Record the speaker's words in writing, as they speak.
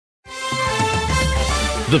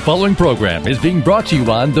The following program is being brought to you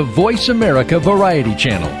on the Voice America Variety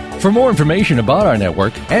Channel. For more information about our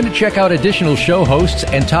network and to check out additional show hosts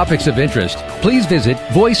and topics of interest, please visit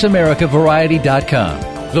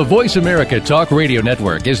voiceamericavariety.com. The Voice America Talk Radio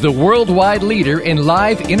Network is the worldwide leader in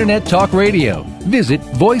live Internet talk radio. Visit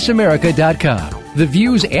voiceamerica.com. The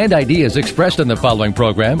views and ideas expressed on the following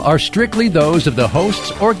program are strictly those of the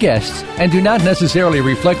hosts or guests and do not necessarily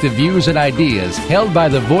reflect the views and ideas held by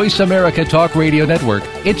the Voice America Talk Radio Network,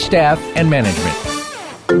 its staff, and management.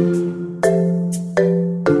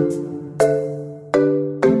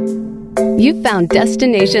 You've found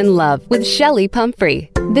Destination Love with Chelli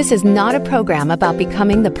Pumphrey. This is not a program about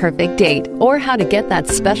becoming the perfect date or how to get that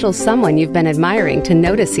special someone you've been admiring to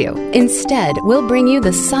notice you. Instead, we'll bring you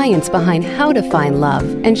the science behind how to find love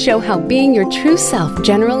and show how being your true self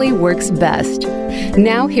generally works best.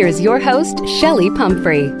 Now, here's your host, Chelli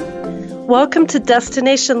Pumphrey. Welcome to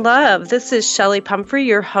Destination Love. This is Chelli Pumphrey,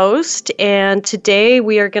 your host, and today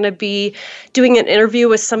we are going to be doing an interview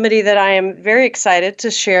with somebody that I am very excited to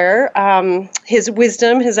share his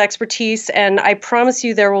wisdom, his expertise, and I promise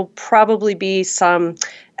you there will probably be some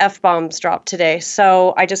F-bombs dropped today.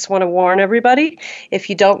 So I just want to warn everybody, if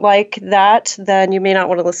you don't like that, then you may not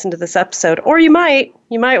want to listen to this episode, or you might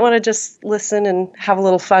want to just listen and have a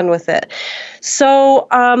little fun with it. So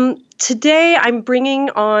today I'm bringing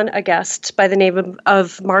on a guest by the name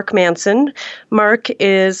of Mark Manson. Mark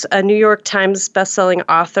is a New York Times bestselling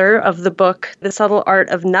author of the book, The Subtle Art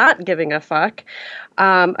of Not Giving a Fuck,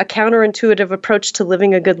 a counterintuitive approach to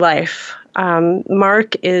living a good life.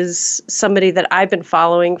 Mark is somebody that I've been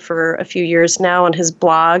following for a few years now on his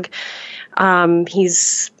blog.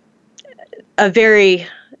 He's a very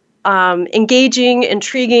engaging,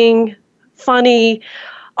 intriguing, funny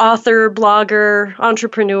author, blogger,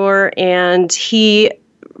 entrepreneur, and he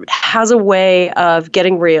has a way of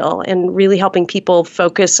getting real and really helping people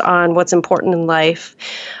focus on what's important in life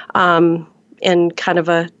in kind of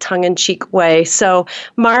a tongue-in-cheek way. So,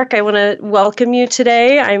 Mark, I want to welcome you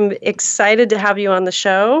today. I'm excited to have you on the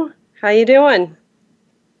show. How you doing?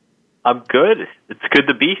 I'm good. It's good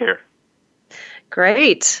to be here.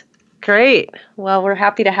 Great. Well, we're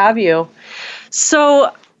happy to have you.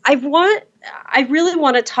 So, I really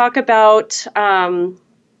want to talk about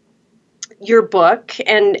your book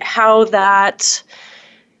and how that.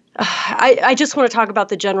 I just want to talk about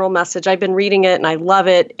the general message. I've been reading it and I love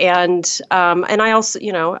it, and I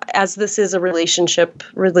also, as this is a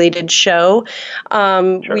relationship-related show,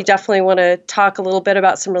 sure. We definitely want to talk a little bit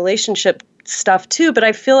about some relationship stuff too. But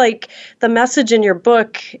I feel like the message in your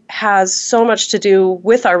book has so much to do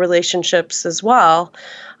with our relationships as well.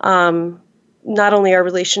 Not only our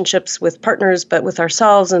relationships with partners, but with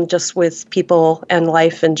ourselves and just with people and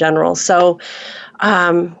life in general. So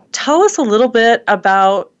tell us a little bit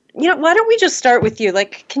about, why don't we just start with you?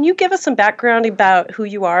 Like, can you give us some background about who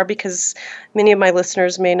you are? Because many of my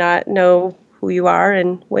listeners may not know who you are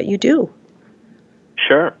and what you do.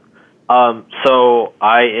 Sure. So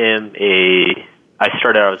I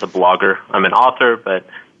started out as a blogger. I'm an author, but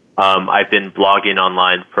I've been blogging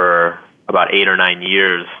online for about 8 or 9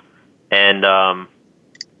 years. And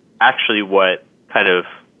actually what kind of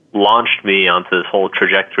launched me onto this whole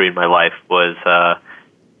trajectory in my life was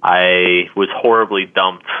I was horribly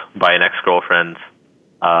dumped by an ex-girlfriend,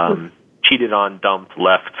 cheated on, dumped,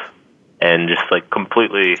 left, and just like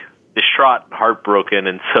completely distraught, heartbroken.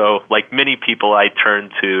 And so like many people, I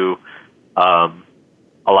turned to a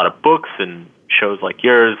lot of books and shows like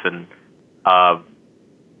yours and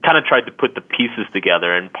kind of tried to put the pieces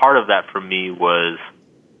together. And part of that for me was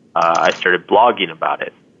I started blogging about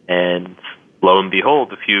it, and lo and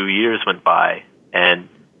behold, a few years went by, and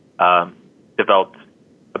developed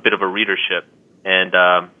a bit of a readership, and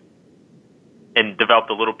developed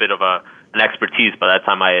a little bit of an expertise. By that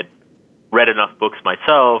time, I had read enough books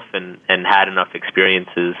myself, and had enough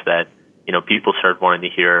experiences that people started wanting to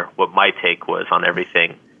hear what my take was on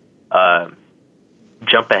everything.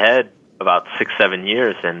 Jump ahead about 6-7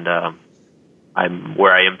 years, and I'm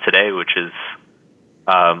where I am today, which is.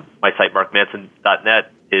 My site,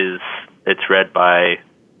 markmanson.net, it's read by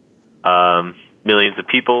millions of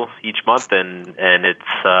people each month, and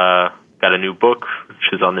it's got a new book,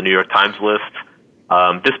 which is on the New York Times list.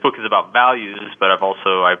 This book is about values, but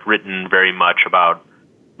I've written very much about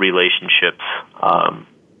relationships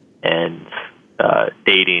and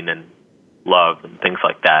dating and love and things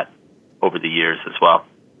like that over the years as well.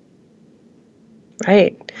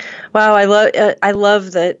 Right. Wow. I love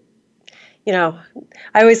that.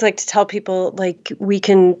 I always like to tell people, like, we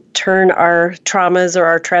can turn our traumas or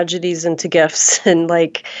our tragedies into gifts. And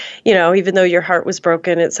even though your heart was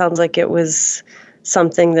broken, it sounds like it was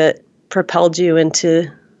something that propelled you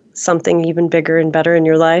into something even bigger and better in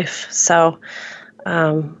your life. So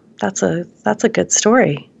that's a good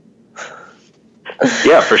story.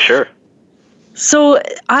 Yeah, for sure. So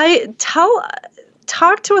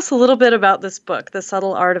talk to us a little bit about this book, The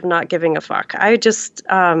Subtle Art of Not Giving a Fuck.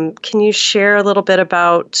 Can you share a little bit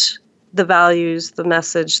about the values, the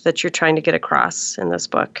message that you're trying to get across in this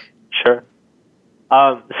book? Sure.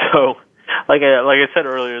 So, like I said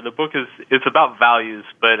earlier, the book it's about values,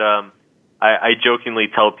 but I jokingly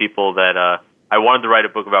tell people that I wanted to write a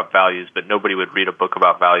book about values, but nobody would read a book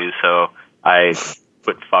about values, so I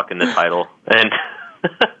put "fuck" in the title, and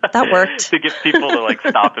that worked to get people to like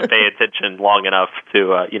stop and pay attention long enough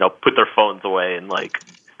to put their phones away and like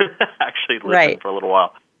actually listen for a little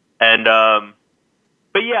while. And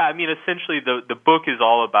but yeah, I mean, essentially the book is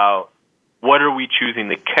all about what are we choosing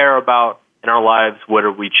to care about in our lives, what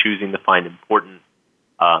are we choosing to find important,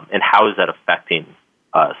 and how is that affecting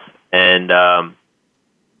us? And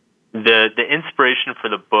the inspiration for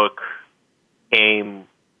the book came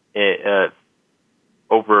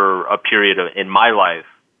over a period in my life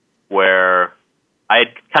where I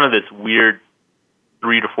had kind of this weird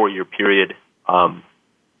 3 to 4 year period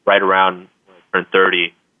right around when I turned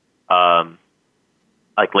 30,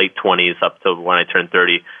 like late 20s up to when I turned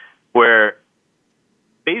 30, where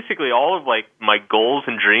basically all of like my goals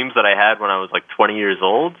and dreams that I had when I was like 20 years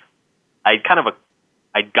old, I'd gotten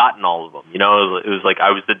all of them. You know, it was like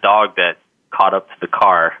I was the dog that caught up to the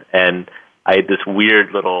car, and I had this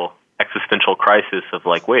weird little existential crisis of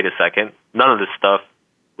like, wait a second, none of this stuff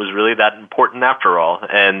was really that important after all.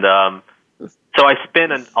 And so I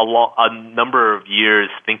spent a number of years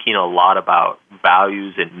thinking a lot about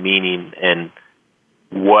values and meaning and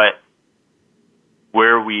where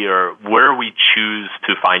we choose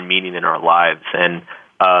to find meaning in our lives. And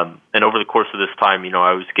over the course of this time,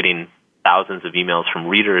 I was getting thousands of emails from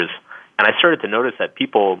readers, and I started to notice that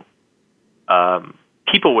people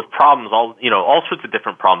with problems, all sorts of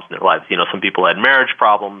different problems in their lives. Some people had marriage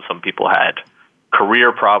problems, some people had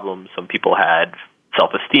career problems, some people had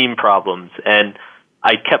self-esteem problems, and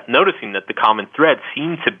I kept noticing that the common thread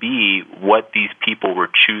seemed to be what these people were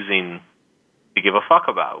choosing to give a fuck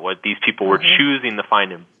about, what these people were choosing to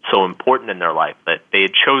find so important in their life, that they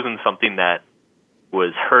had chosen something that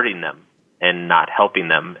was hurting them and not helping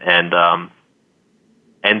them. And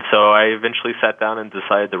so I eventually sat down and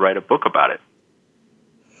decided to write a book about it.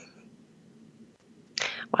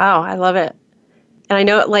 Wow, I love it. And I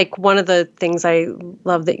know, like, one of the things I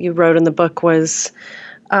love that you wrote in the book was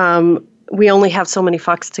we only have so many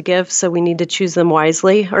fucks to give, so we need to choose them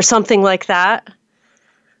wisely, or something like that.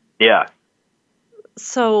 Yeah.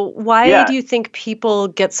 So why do you think people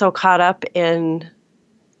get so caught up in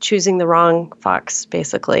choosing the wrong fucks,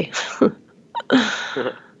 basically?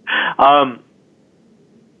 There are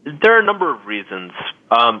a number of reasons.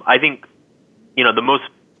 I think,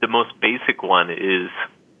 the most basic one is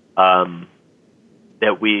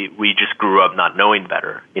that we just grew up not knowing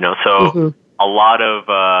better. So a lot of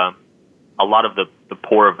the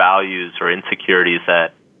poor values or insecurities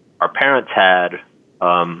that our parents had,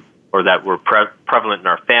 or that were prevalent in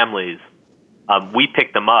our families, we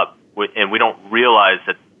pick them up, and we don't realize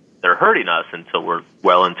that they're hurting us until we're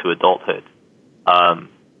well into adulthood.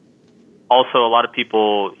 Also, a lot of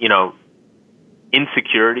people,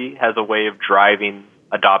 insecurity has a way of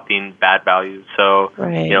adopting bad values. So,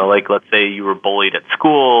 like let's say you were bullied at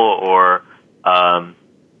school, or,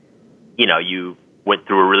 you went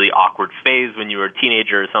through a really awkward phase when you were a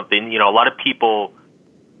teenager or something. A lot of people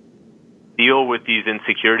deal with these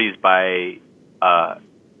insecurities by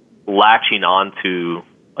latching on to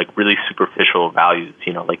like really superficial values.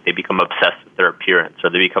 Like they become obsessed with their appearance, or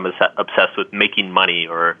they become obsessed with making money,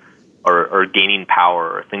 or gaining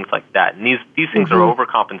power, or things like that. And these things are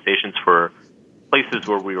overcompensations for places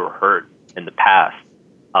where we were hurt in the past.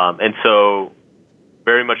 And so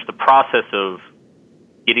very much the process of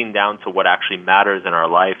getting down to what actually matters in our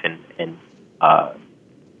life and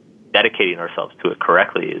dedicating ourselves to it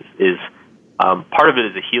correctly is part of it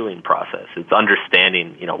is a healing process. It's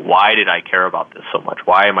understanding, why did I care about this so much?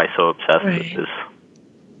 Why am I so obsessed with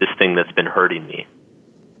this thing that's been hurting me?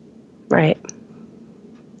 Right.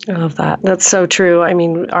 I love that. That's so true. I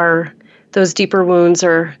mean, those deeper wounds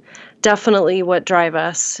are definitely what drive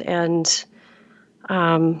us. And,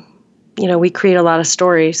 we create a lot of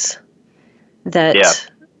stories that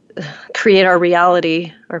create our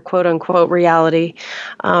reality, our quote unquote reality,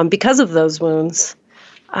 because of those wounds.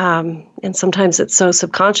 And sometimes it's so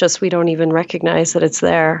subconscious we don't even recognize that it's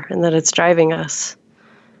there and that it's driving us.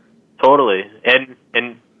 Totally. And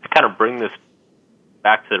to kind of bring this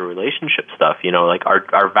back to the relationship stuff, like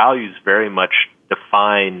our values very much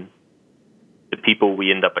define the people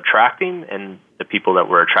we end up attracting and the people that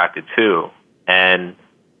we're attracted to. And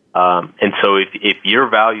so if your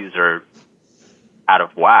values are out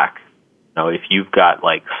of whack, if you've got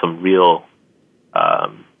like some real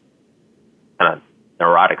kind of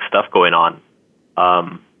neurotic stuff going on,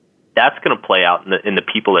 that's going to play out in the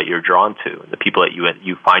people that you're drawn to, and the people that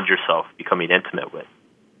you find yourself becoming intimate with.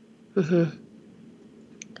 Mm-hmm.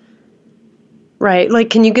 Right. Like,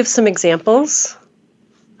 can you give some examples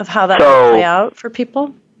of how that might play out for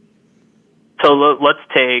people? So let's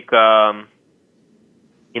take,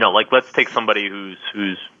 let's take somebody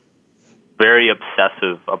who's very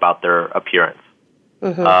obsessive about their appearance.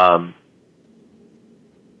 Mm-hmm.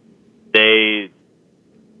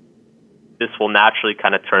 This will naturally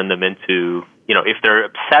kind of turn them into, if they're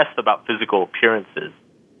obsessed about physical appearances,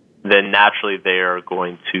 then naturally they are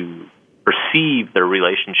going to perceive their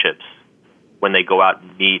relationships when they go out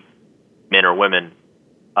and meet men or women.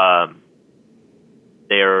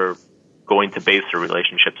 They're going to base their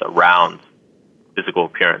relationships around physical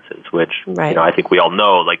appearances, which, right. I think we all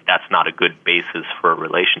know, like, that's not a good basis for a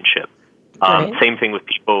relationship. Right. Same thing with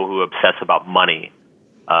people who obsess about money.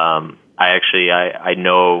 I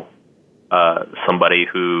know somebody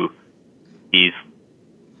who he's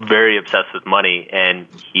very obsessed with money, and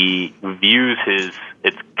he views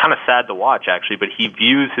it's kind of sad to watch actually, but he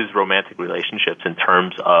views his romantic relationships in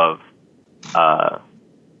terms of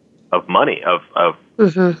money, of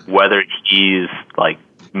mm-hmm. whether he's like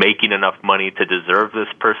making enough money to deserve this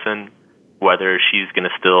person, whether she's going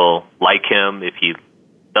to still like him if he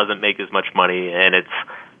doesn't make as much money, and it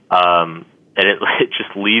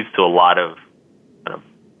just leads to a lot of kind of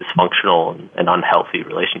dysfunctional and unhealthy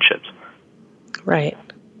relationships. Right.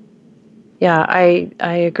 Yeah, I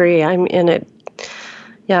agree. I'm in it.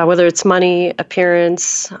 Yeah, whether it's money,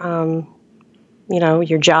 appearance,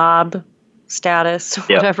 your job, status,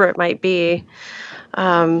 whatever it might be,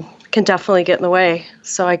 can definitely get in the way.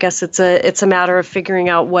 So I guess it's a matter of figuring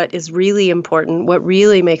out what is really important, what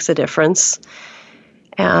really makes a difference,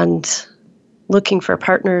 and looking for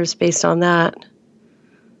partners based on that.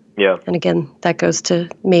 Yeah. And again, that goes to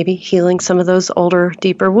maybe healing some of those older,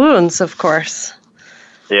 deeper wounds, of course.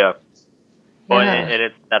 Yeah. Well, and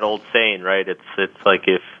it's that old saying, right? It's like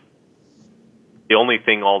if the only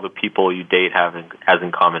thing all the people you date has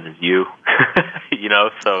in common is you,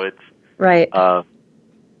 so it's right.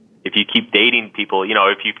 If you keep dating people,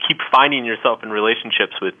 if you keep finding yourself in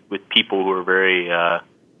relationships with people who are very,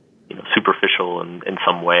 superficial in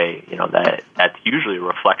some way, that's usually a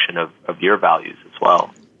reflection of your values as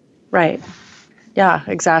well. Right. Yeah,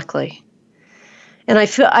 exactly. And I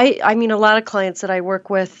feel, I mean, a lot of clients that I work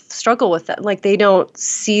with struggle with that. Like, they don't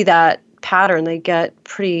see that pattern. They get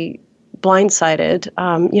pretty blindsided.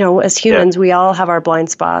 As humans, we all have our blind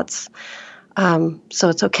spots. So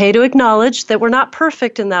it's okay to acknowledge that we're not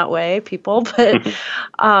perfect in that way, people. But,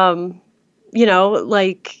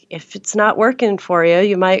 if it's not working for you,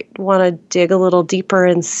 you might want to dig a little deeper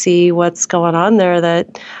and see what's going on there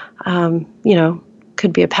that,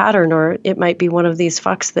 could be a pattern, or it might be one of these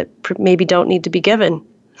fucks that maybe don't need to be given.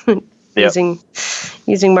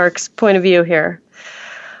 Using Mark's point of view here.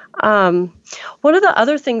 One of the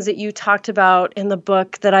other things that you talked about in the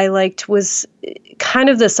book that I liked was kind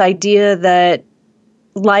of this idea that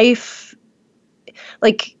life,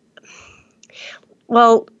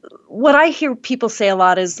 what I hear people say a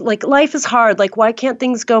lot is, like, life is hard. Like, why can't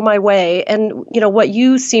things go my way? And, what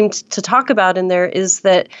you seemed to talk about in there is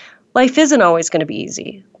that life isn't always going to be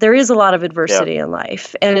easy. There is a lot of adversity in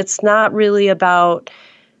life, and it's not really about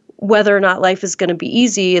whether or not life is going to be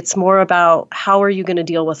easy. It's more about how are you going to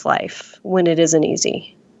deal with life when it isn't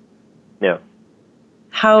easy. Yeah.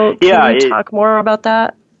 Can you talk more about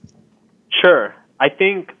that? Sure. I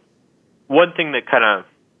think one thing that kind of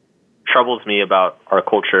troubles me about our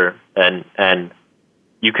culture, and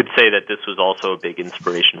you could say that this was also a big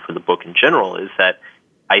inspiration for the book in general, is that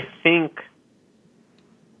I think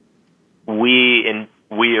we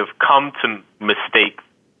have come to mistake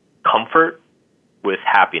comfort with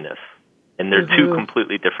happiness, and they're two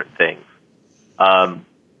completely different things. I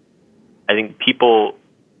think people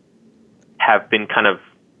have been kind of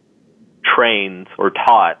trained or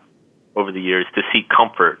taught over the years to seek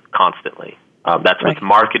comfort constantly. That's what's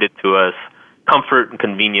marketed to us: comfort and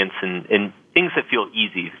convenience, and things that feel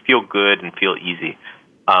easy, feel good, and feel easy.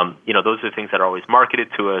 Those are things that are always marketed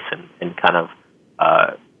to us and kind of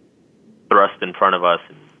thrust in front of us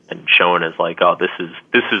and shown as like, oh, this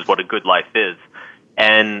is what a good life is.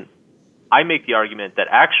 And I make the argument that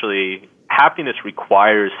actually happiness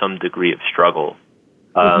requires some degree of struggle.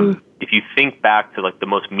 If you think back to like the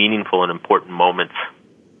most meaningful and important moments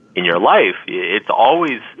in your life, it's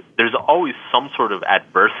always there's always some sort of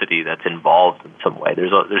adversity that's involved in some way.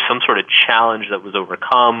 There's some sort of challenge that was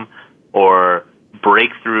overcome, or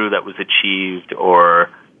breakthrough that was achieved,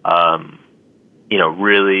 or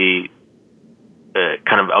really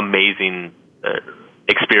kind of amazing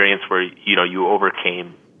experience where you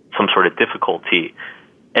overcame some sort of difficulty.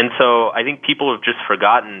 And so I think people have just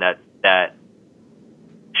forgotten that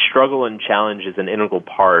struggle and challenge is an integral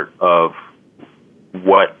part of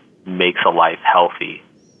what makes a life healthy.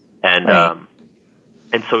 And right.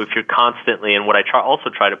 And so if you're constantly, and what I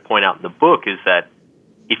also try to point out in the book is that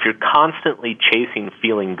if you're constantly chasing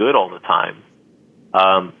feeling good all the time,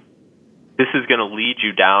 this is going to lead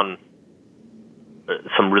you down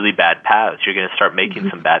some really bad paths. You're going to start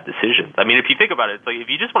making some bad decisions. I mean, if you think about it, it's like if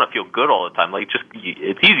you just want to feel good all the time, it's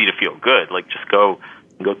easy to feel good. Like just go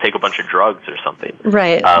take a bunch of drugs or something.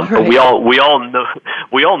 Right. But we all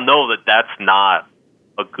know that that's not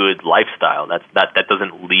a good lifestyle. That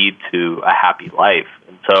doesn't lead to a happy life.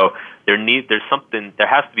 And so there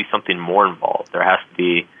has to be something more involved. There has to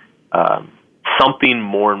be something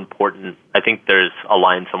more important. I think there's a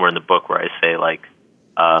line somewhere in the book where I say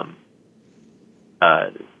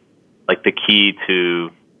the key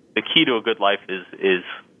to a good life is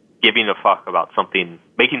giving a fuck about something,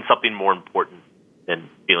 making something more important than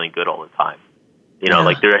feeling good all the time.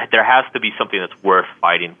 There has to be something that's worth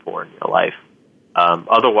fighting for in your life.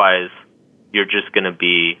 Otherwise, you're just going to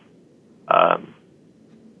be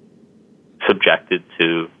subjected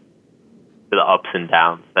to the ups and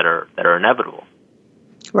downs that are inevitable.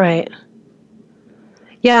 Right.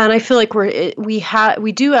 Yeah, and I feel like we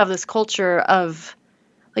do have this culture of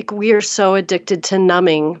we are so addicted to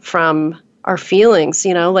numbing from our feelings.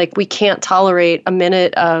 We can't tolerate a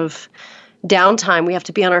minute of downtime. We have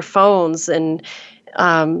to be on our phones, and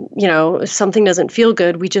if something doesn't feel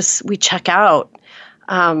good, we check out.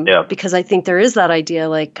 Because I think there is that idea,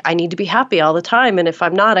 I need to be happy all the time. And if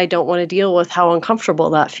I'm not, I don't want to deal with how uncomfortable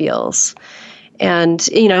that feels. And,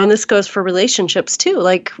 and this goes for relationships too.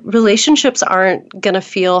 Relationships aren't going to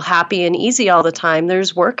feel happy and easy all the time.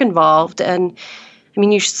 There's work involved. And I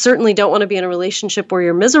mean, you certainly don't want to be in a relationship where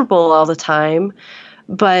you're miserable all the time.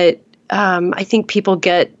 But I think people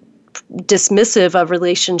get dismissive of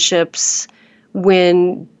relationships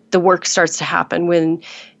when the work starts to happen, when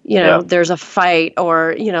there's a fight,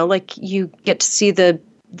 or, you get to see the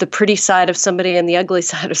pretty side of somebody and the ugly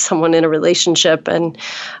side of someone in a relationship. And,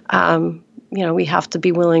 we have to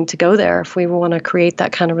be willing to go there if we want to create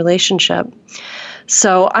that kind of relationship.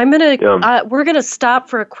 So we're going to stop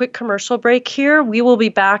for a quick commercial break here. We will be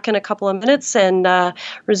back in a couple of minutes and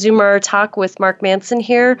resume our talk with Mark Manson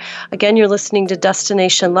here. Again, you're listening to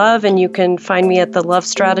Destination Love, and you can find me at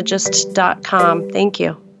thelovestrategist.com. Thank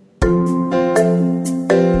you.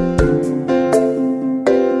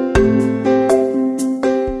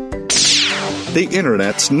 The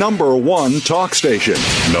Internet's #1 talk station.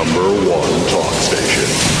 #1 talk station.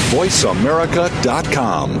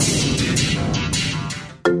 VoiceAmerica.com.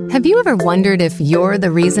 Have you ever wondered if you're the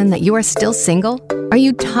reason that you are still single? Are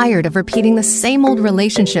you tired of repeating the same old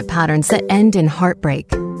relationship patterns that end in heartbreak?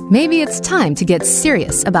 Maybe it's time to get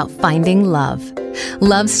serious about finding love.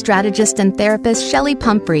 Love strategist and therapist Chelli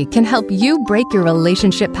Pumphrey can help you break your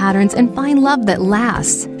relationship patterns and find love that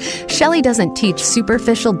lasts. Chelli doesn't teach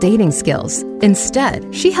superficial dating skills.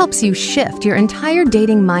 Instead, she helps you shift your entire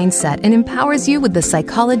dating mindset and empowers you with the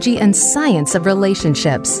psychology and science of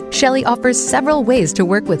relationships. Chelli offers several ways to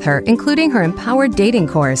work with her, including her Empowered Dating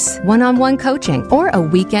course, one-on-one coaching, or a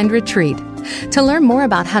weekend retreat. To learn more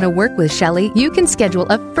about how to work with Chelli, you can schedule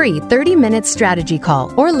a free 30-minute strategy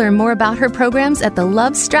call or learn more about her programs at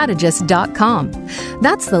thelovestrategist.com.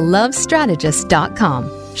 That's thelovestrategist.com.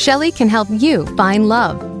 Chelli can help you find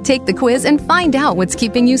love. Take the quiz and find out what's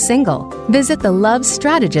keeping you single. Visit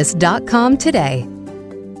thelovestrategist.com today.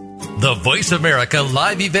 The Voice America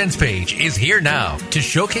Live Events page is here now to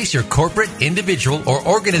showcase your corporate, individual, or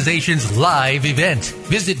organization's live event.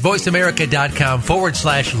 Visit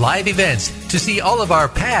voiceamerica.com/live events to see all of our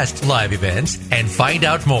past live events and find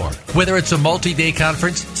out more. Whether it's a multi-day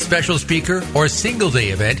conference, special speaker, or single-day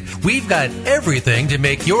event, we've got everything to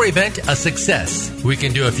make your event a success. We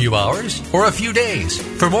can do a few hours or a few days.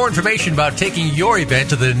 For more information about taking your event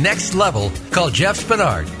to the next level, call Jeff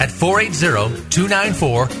Spinard at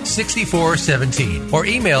 480-294-6417 or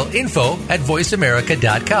email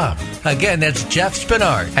info@voiceamerica.com. Again, that's Jeff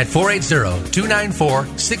Spinard at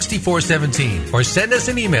 480-294-6417 or send us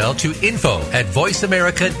an email to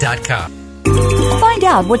info@voiceamerica.com. Find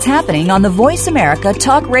out what's happening on the Voice America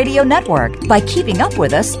Talk Radio Network by keeping up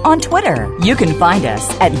with us on Twitter. You can find us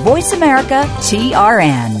at Voice America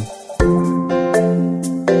TRN.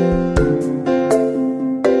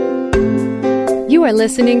 You are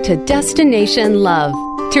listening to Destination Love.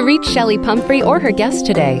 To reach Chelli Pumphrey or her guest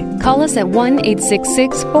today, call us at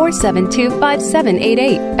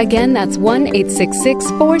 1-866-472-5788. Again, that's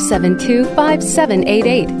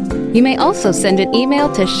 1-866-472-5788. You may also send an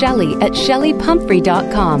email to Chelli at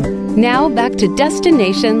chellipumphrey.com. Now back to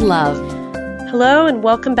Destination Love. Hello and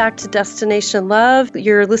welcome back to Destination Love.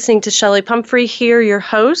 You're listening to Chelli Pumphrey here, your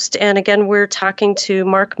host. And again, we're talking to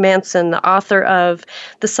Mark Manson, the author of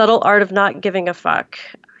The Subtle Art of Not Giving a Fuck,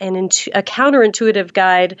 a counterintuitive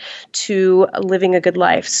guide to living a good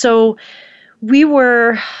life. So we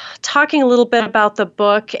were talking a little bit about the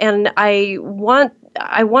book, and I want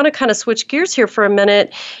to kind of switch gears here for a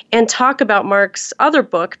minute and talk about Mark's other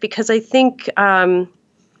book, because I think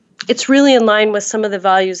it's really in line with some of the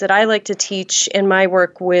values that I like to teach in my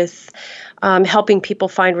work with helping people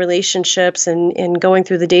find relationships and going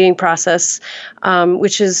through the dating process,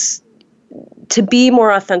 which is to be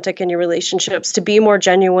more authentic in your relationships, to be more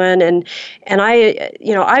genuine. And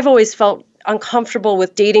I've always felt uncomfortable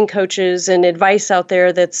with dating coaches and advice out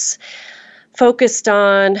there that's focused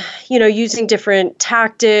on, using different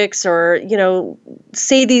tactics or,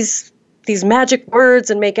 say these magic words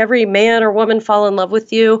and make every man or woman fall in love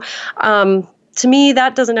with you. To me,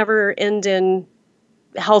 that doesn't ever end in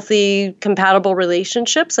healthy, compatible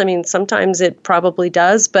relationships. I mean, sometimes it probably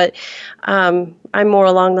does, but I'm more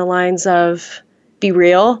along the lines of be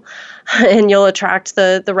real and you'll attract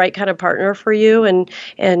the right kind of partner for you, and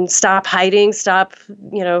stop hiding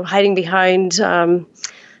behind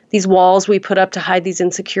these walls we put up to hide these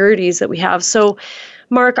insecurities that we have. So,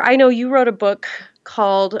 Mark, I know you wrote a book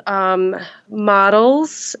called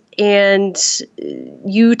Models, and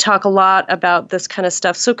you talk a lot about this kind of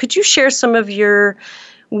stuff. So could you share some of your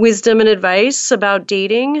wisdom and advice about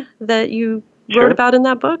dating that you wrote about in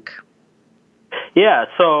that book? Yeah,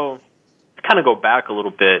 so to kind of go back a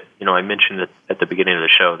little bit, I mentioned at the beginning of the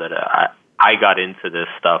show that I got into this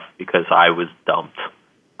stuff because I was dumped,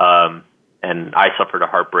 and I suffered a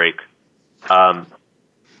heartbreak.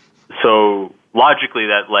 So logically,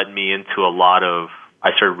 that led me into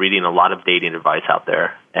I started reading a lot of dating advice out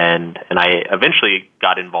there, and I eventually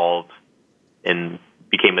got involved and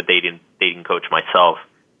became a dating coach myself.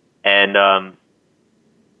 And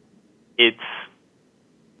it's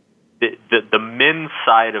the men's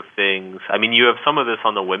side of things. I mean, you have some of this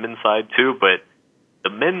on the women's side too, but the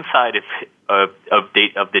men's side of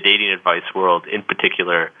the dating advice world in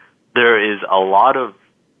particular, there is a lot of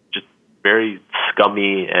just very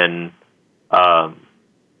scummy and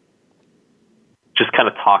just kind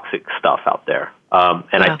of toxic stuff out there.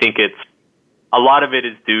 I think a lot of it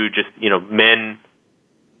is due just, men,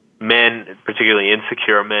 particularly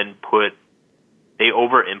insecure men, they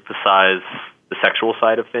overemphasize the sexual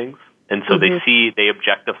side of things. And so they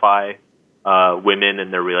objectify women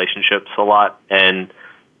in their relationships a lot. And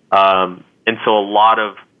so a lot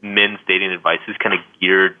of men's dating advice is kind of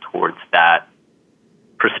geared towards that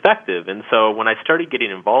perspective. And so when I started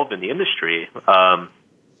getting involved in the industry,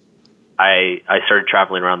 I started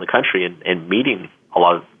traveling around the country and meeting a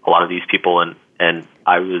lot of these people, and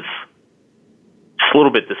I was just a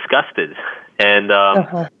little bit disgusted, and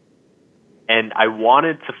I decided I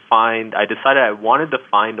wanted to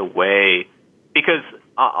find a way, because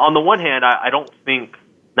on the one hand, I don't think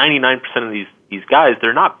 99% of these guys,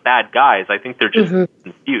 they're not bad guys. I think they're just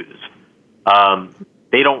confused.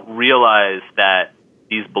 They don't realize that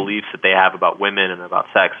these beliefs that they have about women and about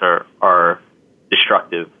sex are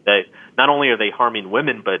destructive. That not only are they harming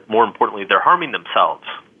women, but more importantly, they're harming themselves.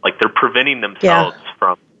 Like, they're preventing themselves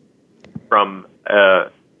from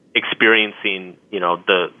experiencing,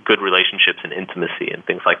 the good relationships and intimacy and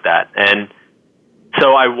things like that. And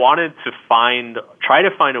so I wanted to try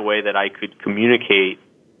to find a way that I could communicate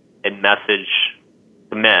and message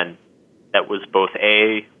to men that was both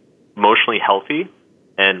emotionally healthy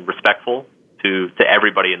and respectful to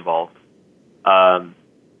everybody involved,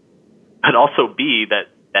 but also B,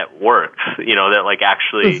 that works, that like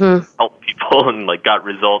actually helped people and like got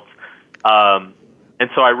results. And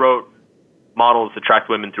so I wrote Models Attract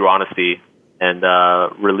Women Through Honesty and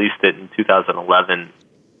released it in 2011.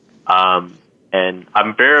 And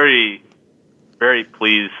I'm very, very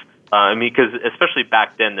pleased. Because especially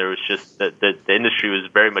back then, there was just the industry was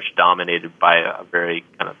very much dominated by a very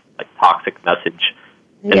kind of like toxic message.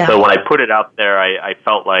 And so when I put it out there, I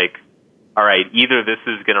felt like, all right, either this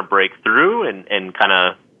is going to break through and kind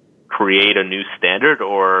of create a new standard,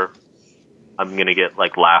 or I'm going to get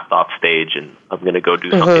like laughed off stage and I'm going to go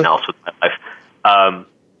do something else with my life.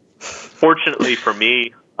 Fortunately for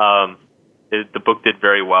me, the book did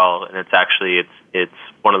very well, and it's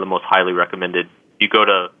one of the most highly recommended. You go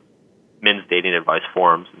to men's dating advice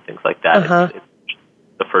forums and things like that. It's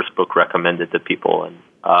the first book recommended to people, and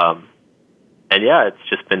yeah,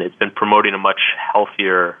 it's been promoting a much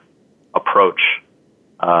healthier approach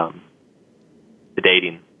to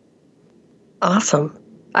dating. Awesome.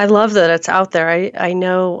 I love that it's out there. I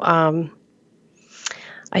know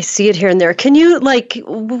I see it here and there. Can you,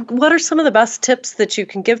 what are some of the best tips that you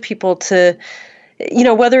can give people to,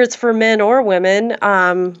 whether it's for men or women,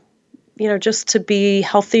 just to be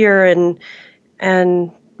healthier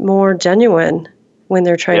and more genuine when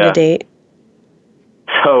they're trying to date?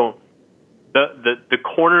 So the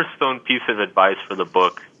cornerstone piece of advice for the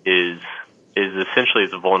book is essentially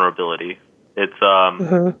it's vulnerability. It's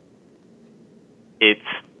it's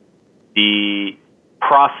the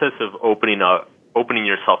process of opening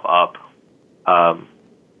yourself up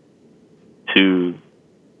to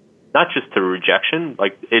not just to rejection.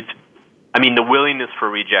 The willingness for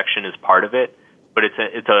rejection is part of it, but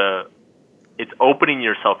it's opening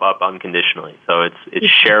yourself up unconditionally. So it's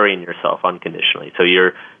sharing yourself unconditionally. So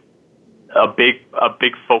you're a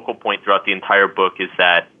big focal point throughout the entire book is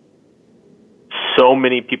that so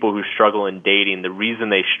many people who struggle in dating, the reason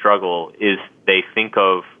they struggle is they think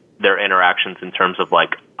of their interactions in terms of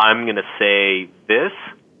I'm going to say this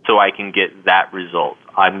so I can get that result.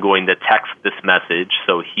 I'm going to text this message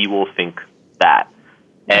so he will think that.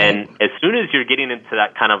 And as soon as you're getting into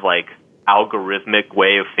that kind of algorithmic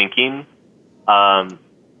way of thinking,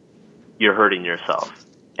 you're hurting yourself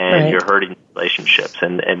and you're hurting relationships.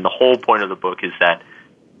 And the whole point of the book is that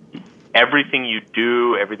everything you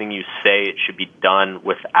do, everything you say, it should be done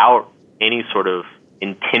without any sort of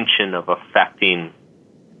intention of affecting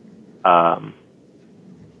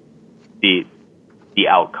the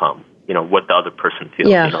outcome, what the other person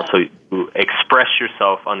feels. So you express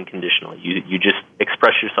yourself unconditionally. You just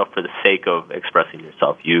express yourself for the sake of expressing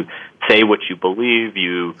yourself. You say what you believe.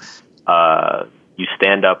 You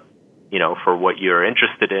stand up, for what you're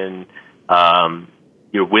interested in.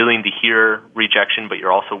 You're willing to hear rejection, but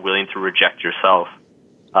you're also willing to reject yourself.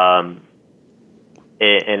 And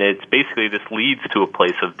it's basically, this leads to a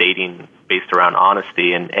place of dating based around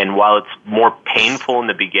honesty. And while it's more painful in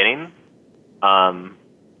the beginning,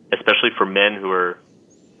 especially for men who are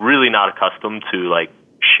really not accustomed to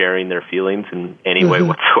sharing their feelings in any way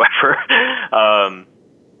whatsoever,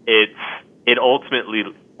 it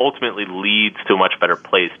ultimately leads to a much better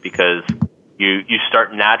place, because you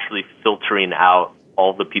start naturally filtering out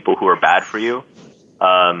all the people who are bad for you,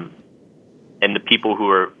 and the people who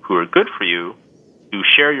are good for you, who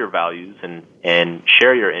share your values and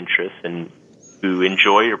share your interests, and who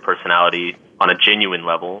enjoy your personality on a genuine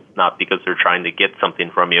level, not because they're trying to get something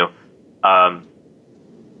from you.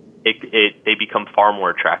 They become far more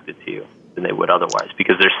attracted to you than they would otherwise,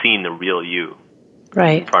 because they're seeing the real you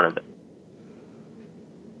in front of them.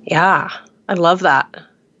 Yeah, I love that.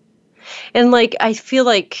 And I feel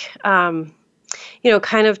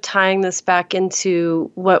kind of tying this back into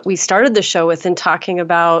what we started the show with and talking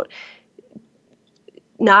about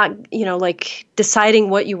not, deciding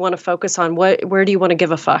what you want to focus on, where do you want to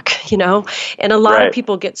give a fuck, and a lot of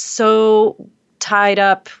people get so tied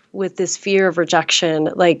up with this fear of rejection,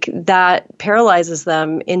 that paralyzes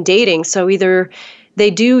them in dating. So either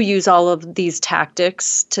they do use all of these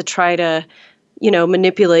tactics to try to,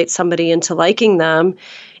 manipulate somebody into liking them,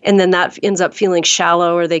 and then that ends up feeling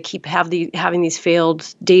shallow, or they keep having these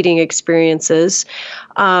failed dating experiences,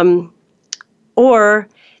 or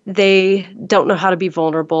they don't know how to be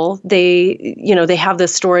vulnerable. They have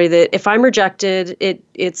this story that if I'm rejected,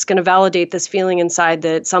 it's going to validate this feeling inside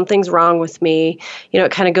that something's wrong with me. It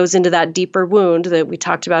kind of goes into that deeper wound that we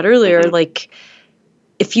talked about earlier.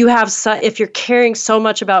 If you're caring so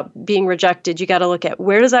much about being rejected, you got to look at,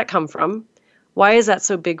 where does that come from? Why is that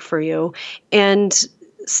so big for you? And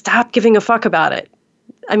stop giving a fuck about it.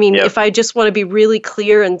 If I just want to be really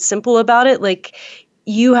clear and simple about it,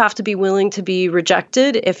 you have to be willing to be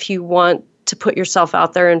rejected if you want to put yourself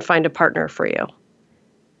out there and find a partner for you.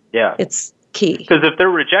 Yeah. It's key. Because if they're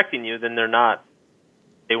rejecting you, then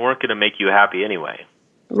they weren't going to make you happy anyway.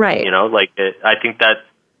 Right. I think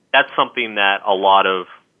that's something that a lot of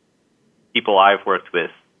people I've worked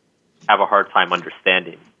with have a hard time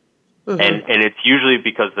understanding. And it's usually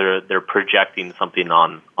because they're projecting something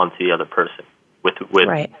onto the other person. With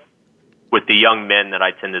the young men that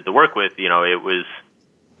I tended to work with, it was,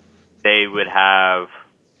 they would have,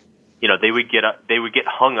 they would get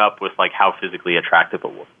hung up with how physically attractive a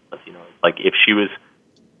woman was. If she was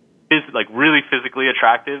really physically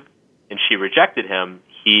attractive and she rejected him,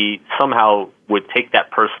 he somehow would take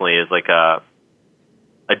that personally as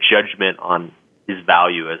a judgment on his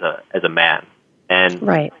value as a man. And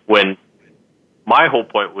when my whole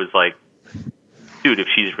point was dude, if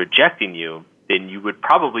she's rejecting you, then you would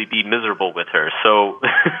probably be miserable with her. So,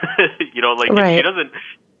 like right.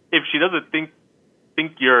 if she doesn't think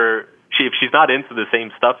if she's not into the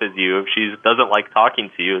same stuff as you, if she doesn't like talking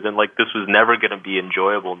to you, then like this was never going to be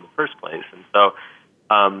enjoyable in the first place. And so,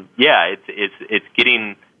 it's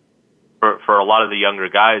getting, for a lot of the younger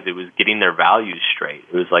guys, it was getting their values straight.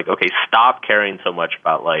 It was like, okay, stop caring so much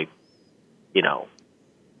about like,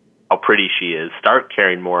 how pretty she is. Start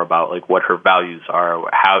caring more about like what her values are.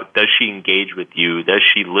 How does she engage with you? Does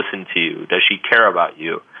she listen to you? Does she care about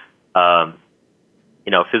you?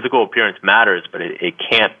 Physical appearance matters, but it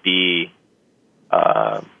can't be,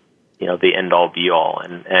 the end all be all.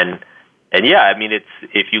 And yeah, I mean, it's,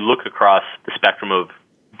 if you look across the spectrum of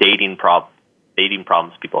dating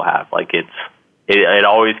problems people have, like it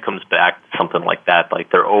always comes back to something like that.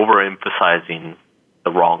 Like they're overemphasizing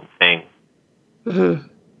the wrong thing. Mm-hmm.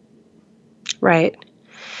 Right.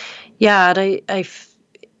 Yeah.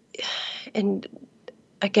 And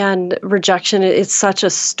again, rejection, it's such a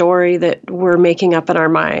story that we're making up in our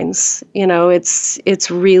minds.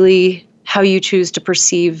 It's really how you choose to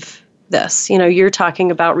perceive this. You're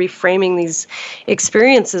talking about reframing these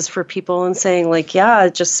experiences for people and saying like, yeah,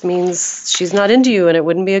 it just means she's not into you and it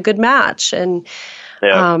wouldn't be a good match. And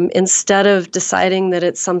instead of deciding that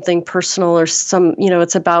it's something personal or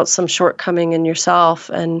it's about some shortcoming in yourself.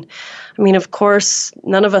 And I mean, of course,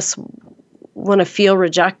 none of us want to feel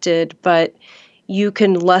rejected, but you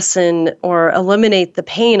can lessen or eliminate the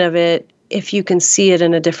pain of it if you can see it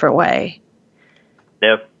in a different way.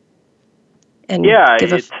 Yep. And yeah, I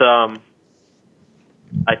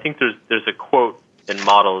think there's a quote in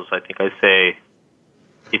Models. I think I say,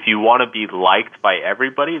 if you want to be liked by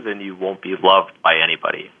everybody, then you won't be loved by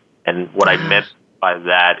anybody. And what I meant by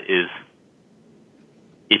that is,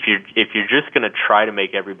 if you're just going to try to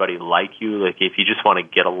make everybody like you, like if you just want to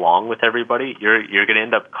get along with everybody, you're going to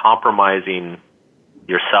end up compromising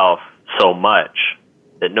yourself so much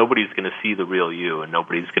that nobody's going to see the real you, and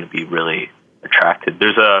nobody's going to be really attracted.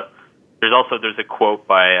 There's a quote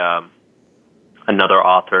by another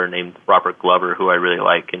author named Robert Glover, who I really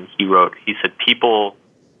like, and he said, people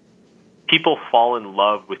fall in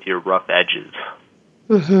love with your rough edges.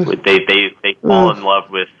 Mm-hmm. They fall in love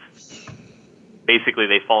with, basically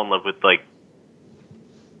they fall in love with like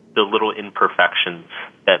the little imperfections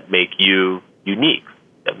that make you unique,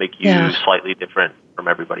 that make you slightly different from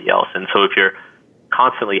everybody else. And so if you're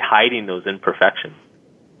constantly hiding those imperfections,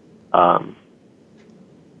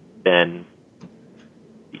 then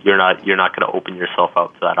you're not going to open yourself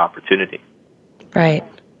up to that opportunity. Right.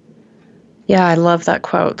 Yeah, I love that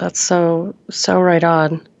quote. That's so right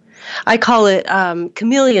on. I call it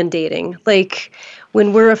chameleon dating. Like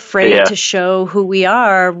when we're afraid to show who we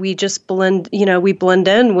are, we just blend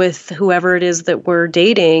in with whoever it is that we're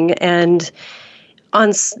dating. And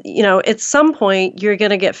at some point you're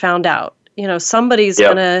going to get found out. Somebody's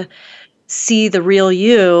going to see the real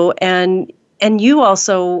you. And you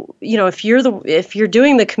also, if you're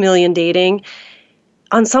doing the chameleon dating,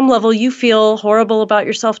 on some level you feel horrible about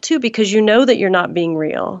yourself too, because you know that you're not being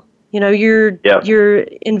real. You're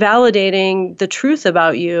invalidating the truth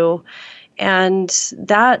about you, and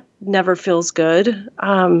that never feels good.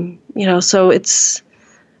 So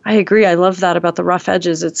I agree. I love that about the rough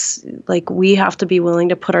edges. It's like we have to be willing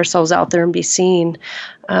to put ourselves out there and be seen,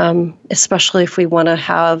 especially if we want to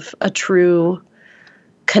have a true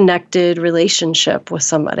connected relationship with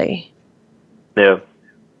somebody. Yeah.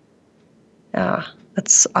 Yeah.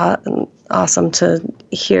 That's awesome to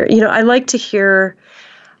hear. I like to hear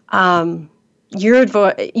your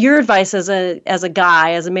advice as a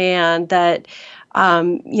guy, as a man, that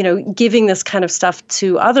giving this kind of stuff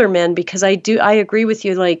to other men, because I agree with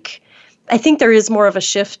you. Like, I think there is more of a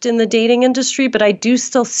shift in the dating industry, but I do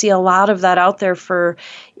still see a lot of that out there for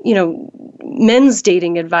men's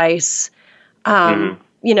dating advice. To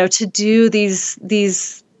do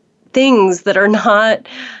these things that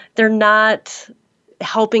they're not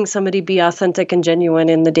helping somebody be authentic and genuine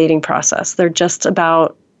in the dating process. They're just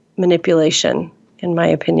about manipulation, in my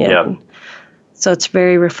opinion. Yeah. So it's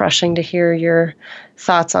very refreshing to hear your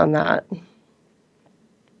thoughts on that.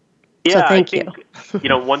 Yeah, so thank you.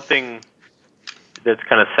 One thing that's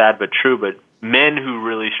kind of sad but true, but men who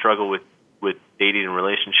really struggle with dating and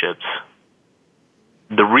relationships,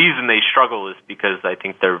 the reason they struggle is because I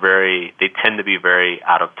think they tend to be very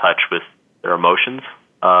out of touch with their emotions.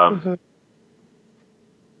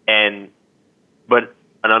 But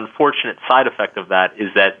an unfortunate side effect of that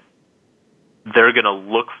is that they're going to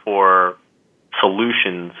look for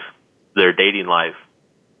solutions to their dating life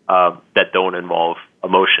that don't involve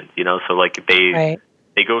emotions. So like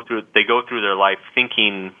they go through their life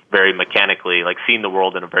thinking very mechanically, like seeing the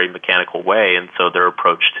world in a very mechanical way, and so their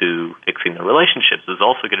approach to fixing their relationships is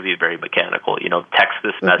also going to be very mechanical. Text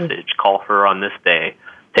this message, call her on this day,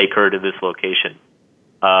 take her to this location.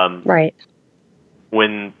 Right.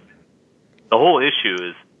 When the whole issue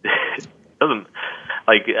is, doesn't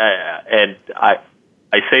and I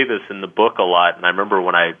say this in the book a lot, and I remember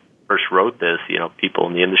when I first wrote this, people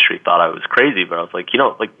in the industry thought I was crazy, but I was like,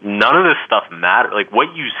 none of this stuff matters. Like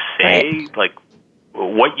what you say, like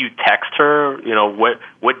what you text her,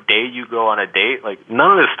 what day you go on a date, like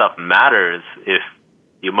none of this stuff matters if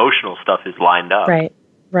the emotional stuff is lined up. Right.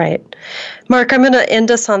 Mark, I'm going to end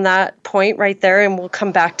us on that point right there, and we'll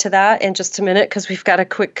come back to that in just a minute because we've got a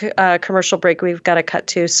quick commercial break we've got to cut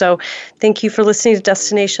to. So thank you for listening to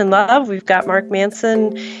Destination Love. We've got Mark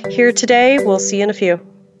Manson here today. We'll see you in a few.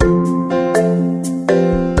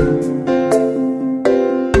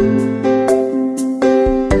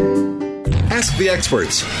 Ask the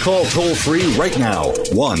experts. Call toll-free right now,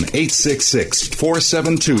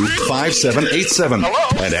 1-866-472-5787.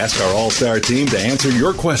 And ask our All-Star team to answer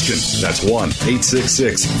your question. That's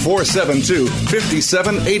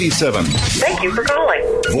 1-866-472-5787. Thank you for calling.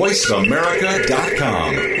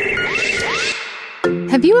 VoiceAmerica.com.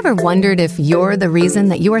 Have you ever wondered if you're the reason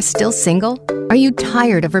that you are still single? Are you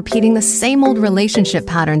tired of repeating the same old relationship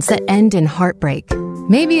patterns that end in heartbreak?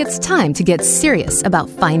 Maybe it's time to get serious about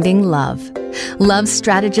finding love. Love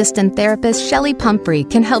strategist and therapist Chelli Pumphrey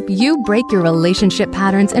can help you break your relationship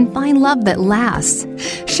patterns and find love that lasts.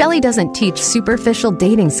 Chelli doesn't teach superficial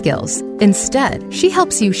dating skills. Instead, she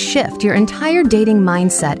helps you shift your entire dating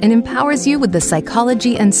mindset and empowers you with the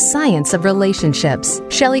psychology and science of relationships.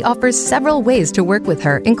 Chelli offers several ways to work with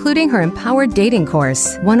her, including her Empowered Dating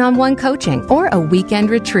course, one-on-one coaching, or a weekend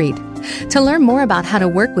retreat. To learn more about how to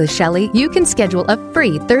work with Chelli, you can schedule a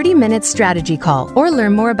free 30-minute strategy call or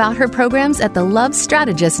learn more about her programs at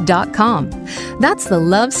thelovestrategist.com. That's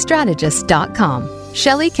thelovestrategist.com.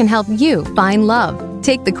 Chelli can help you find love.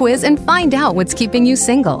 Take the quiz and find out what's keeping you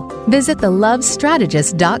single. Visit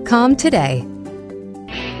thelovestrategist.com today.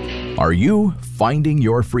 Are you finding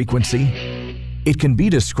your frequency? It can be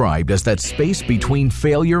described as that space between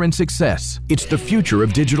failure and success. It's the future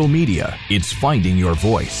of digital media. It's finding your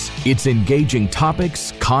voice. It's engaging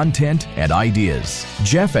topics, content, and ideas.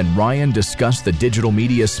 Jeff and Ryan discuss the digital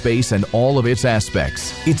media space and all of its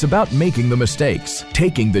aspects. It's about making the mistakes,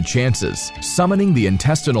 taking the chances, summoning the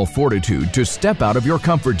intestinal fortitude to step out of your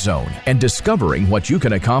comfort zone, and discovering what you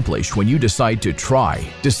can accomplish when you decide to try,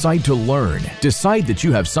 decide to learn, decide that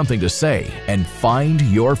you have something to say, and find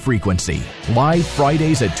your frequency. Live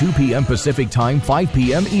Fridays at 2 p.m. Pacific Time, 5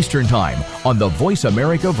 p.m. Eastern Time on the Voice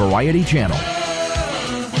America Variety Channel.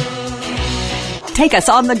 Take us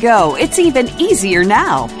on the go. It's even easier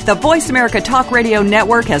now. The Voice America Talk Radio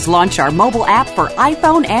Network has launched our mobile app for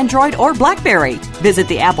iPhone, Android, or BlackBerry. Visit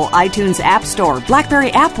the Apple iTunes App Store,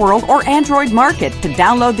 BlackBerry App World, or Android Market to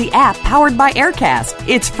download the app powered by Aircast.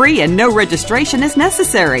 It's free and no registration is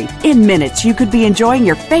necessary. In minutes, you could be enjoying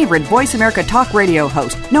your favorite Voice America Talk Radio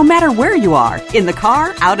host, no matter where you are, in the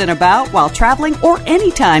car, out and about, while traveling, or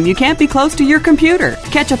anytime you can't be close to your computer.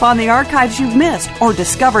 Catch up on the archives you've missed or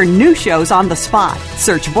discover new shows on the spot.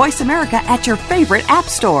 Search Voice America at your favorite app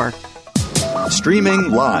store.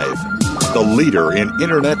 Streaming live. The leader in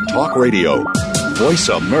Internet talk radio.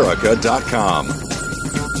 VoiceAmerica.com.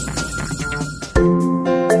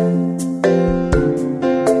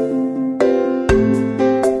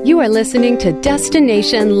 You are listening to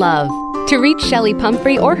Destination Love. To reach Chelli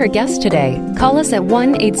Pumphrey or her guest today, call us at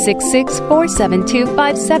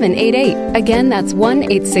 1-866-472-5788. Again, that's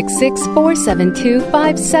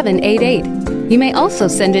 1-866-472-5788. You may also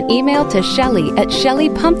send an email to Chelli at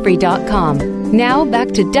ChelliPumphrey.com. Now back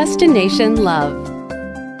to Destination Love.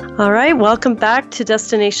 All right, welcome back to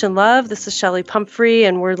Destination Love. This is Chelli Pumphrey,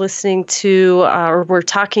 and we're listening to, we're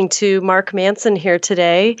talking to Mark Manson here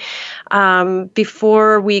today.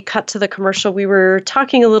 Before we cut to the commercial, we were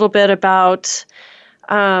talking a little bit about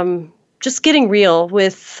just getting real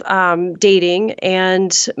with dating,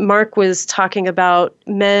 and Mark was talking about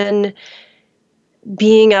men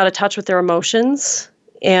being out of touch with their emotions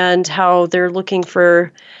and how they're looking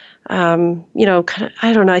for, kind of,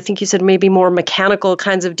 I don't know, I think you said maybe more mechanical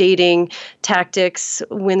kinds of dating tactics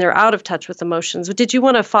when they're out of touch with emotions. Did you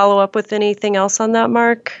want to follow up with anything else on that,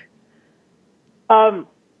 Mark? I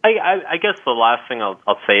guess the last thing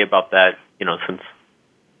I'll say about that, since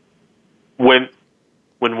when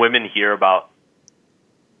women hear about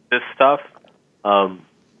this stuff,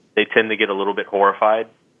 they tend to get a little bit horrified,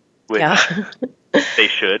 which they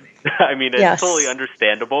should. I mean, it's totally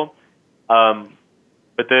understandable. But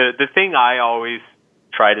the thing I always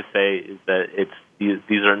try to say is that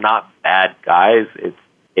these are not bad guys.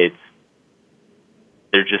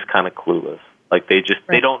 They're just kind of clueless. Like they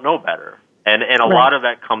don't know better. And a lot of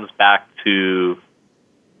that comes back to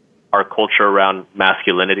our culture around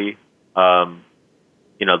masculinity.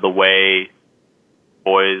 The way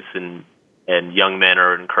boys and young men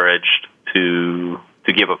are encouraged to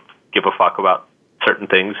give a fuck about certain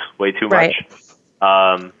things way too much.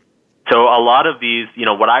 So a lot of these,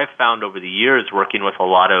 what I've found over the years working with a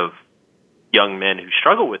lot of young men who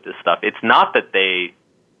struggle with this stuff, it's not that they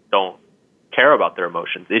don't care about their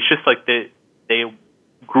emotions. It's just like they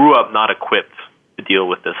grew up not equipped to deal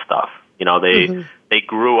with this stuff. They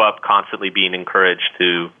grew up constantly being encouraged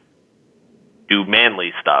to do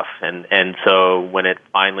manly stuff, and so when it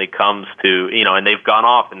finally comes to and they've gone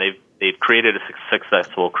off and they've created a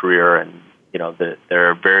successful career, and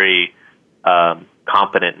they're very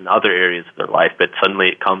competent in other areas of their life, but suddenly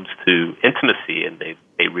it comes to intimacy and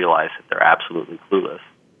they realize that they're absolutely clueless.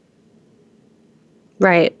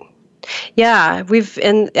 Right. Yeah,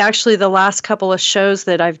 and actually the last couple of shows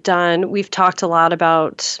that I've done, we've talked a lot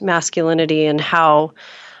about masculinity and how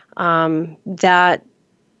that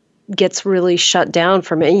gets really shut down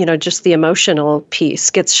for men. Just the emotional piece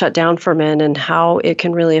gets shut down for men and how it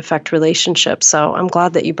can really affect relationships. So I'm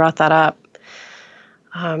glad that you brought that up,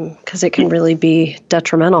 because it can really be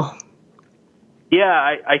detrimental.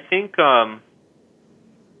 Yeah, I think,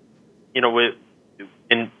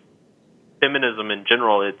 in feminism in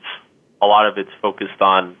general, a lot of it's focused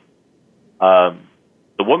on the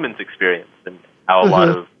woman's experience, and how a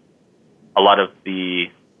lot of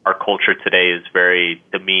our culture today is very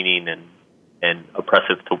demeaning and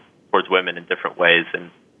oppressive towards women in different ways. And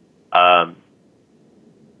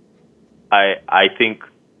I think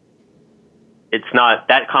it's not,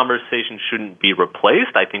 that conversation shouldn't be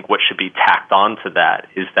replaced. I think what should be tacked on to that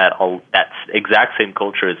is that that exact same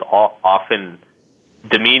culture is often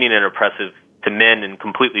demeaning and oppressive to men in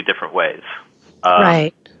completely different ways.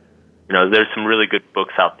 Right. There's some really good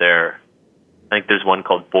books out there. I think there's one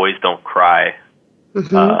called Boys Don't Cry.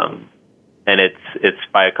 And it's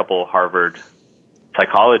by a couple of Harvard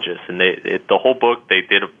psychologists, and the whole book they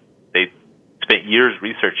spent years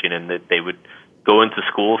researching, and that they would go into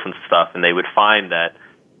schools and stuff, and they would find that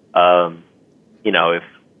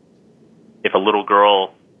if a little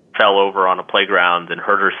girl fell over on a playground and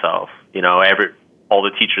hurt herself, all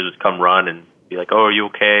the teachers would come run and be like, "Oh, are you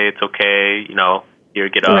okay? It's okay. Here,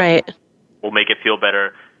 get up. Right. We'll make it feel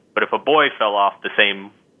better." But if a boy fell off the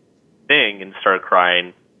same thing and started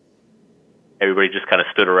crying, everybody just kind of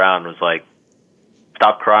stood around and was like,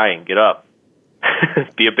 "Stop crying, get up,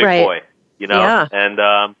 be a big boy," Yeah.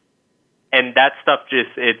 And that stuff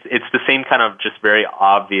it's the same kind of just very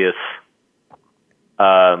obvious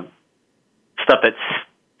stuff that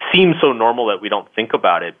seems so normal that we don't think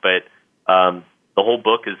about it, but the whole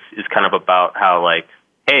book is kind of about how, like,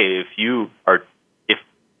 hey, if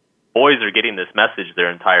boys are getting this message their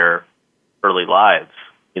entire early lives,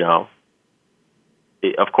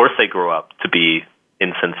 of course they grow up to be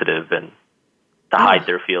insensitive and to hide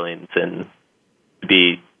their feelings and to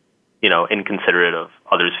be, inconsiderate of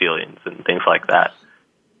others' feelings and things like that.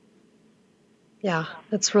 Yeah,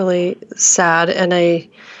 that's really sad. And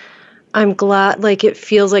I'm glad, it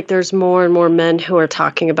feels like there's more and more men who are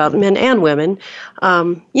talking about, men and women,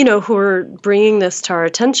 who are bringing this to our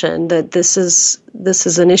attention, that this is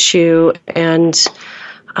an issue, and,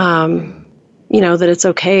 that it's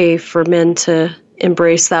okay for men to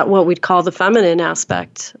embrace that, what we'd call the feminine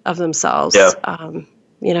aspect of themselves,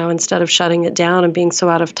 instead of shutting it down and being so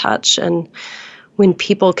out of touch. And when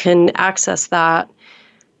people can access that,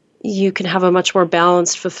 you can have a much more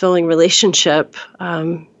balanced, fulfilling relationship,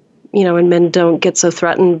 and men don't get so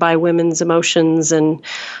threatened by women's emotions and,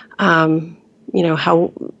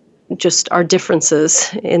 how just our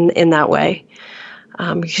differences in that way,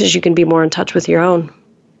 because you can be more in touch with your own.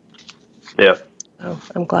 Yeah. So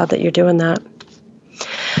I'm glad that you're doing that.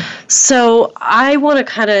 So I want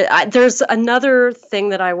to there's another thing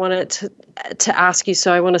that I wanted to ask you,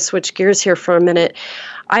 so I want to switch gears here for a minute.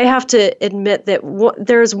 I have to admit that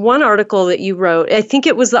there's one article that you wrote. I think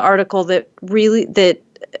it was the article that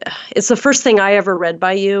it's the first thing I ever read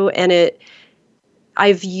by you, and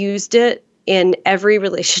I've used it in every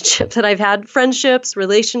relationship that I've had, friendships,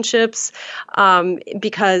 relationships,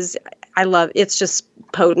 because I love it's just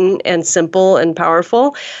potent and simple and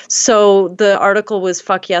powerful. So the article was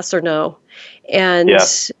 "Fuck yes or no," and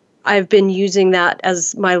I've been using that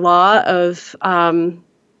as my law of,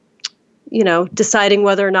 deciding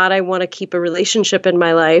whether or not I want to keep a relationship in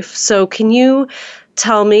my life. So can you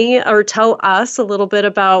tell me or tell us a little bit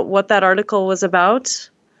about what that article was about?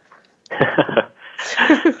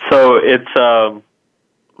 So it's a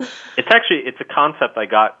concept I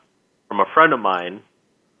got from a friend of mine.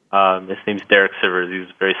 His name's Derek Sivers.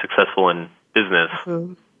 He's very successful in business,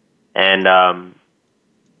 and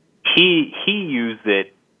he used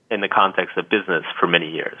it in the context of business for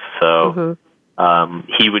many years. So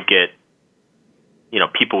he would get,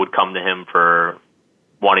 people would come to him for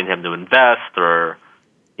wanting him to invest or,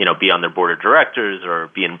 be on their board of directors or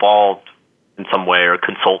be involved in some way or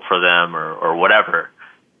consult for them or whatever.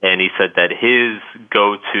 And he said that his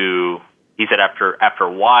go-to, he said after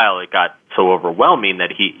a while it got so overwhelming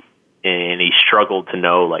that he struggled to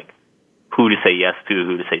know like who to say yes to,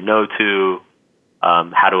 who to say no to,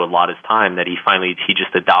 how to allot his time, that he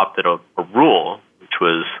just adopted a rule, which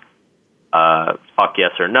was fuck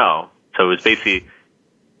yes or no. So it was basically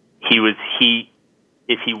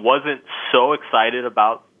if he wasn't so excited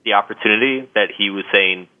about the opportunity that he was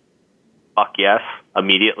saying fuck yes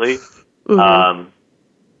immediately,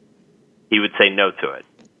 he would say no to it.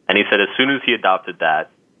 And he said as soon as he adopted that,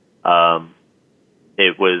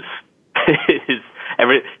 it was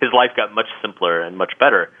his life got much simpler and much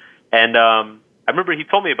better. And I remember he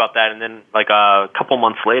told me about that, and then like a couple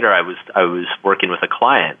months later, I was working with a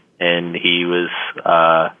client, and he was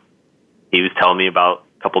telling me about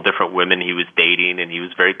a couple different women he was dating, and he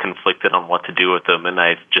was very conflicted on what to do with them. And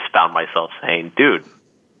I just found myself saying, "Dude,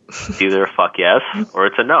 it's either a fuck yes or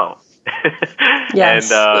it's a no."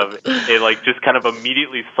 Yes. And it like just kind of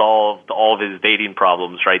immediately solved all of his dating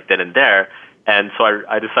problems right then and there. And so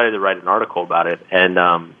I decided to write an article about it, and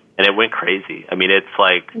it went crazy. I mean, it's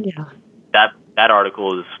like that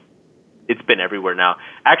article it's been everywhere now.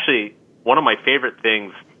 Actually, one of my favorite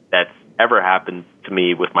things that's ever happened to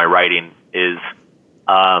me with my writing is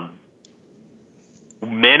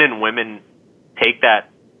men and women take that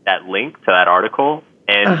link to that article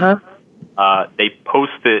and they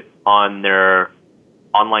post it on their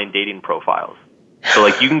online dating profiles. So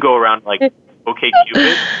like you can go around like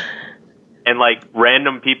OkCupid and like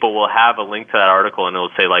random people will have a link to that article and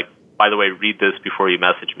it'll say like, by the way, read this before you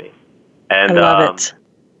message me. And I love it.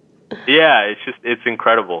 Yeah, it's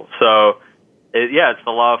incredible. So it's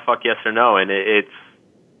the law of fuck yes or no, and it's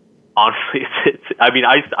honestly I mean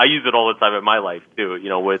I use it all the time in my life too,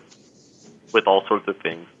 with all sorts of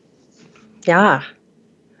things. Yeah,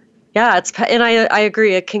 and I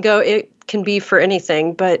agree. It can be for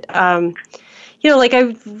anything, but like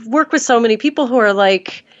I've worked with so many people who are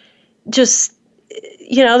like just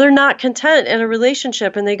they're not content in a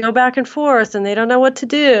relationship and they go back and forth and they don't know what to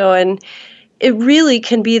do, and it really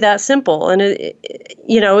can be that simple. And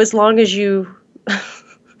as long as you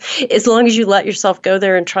let yourself go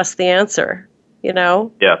there and trust the answer, Yeah.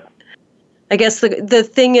 I guess the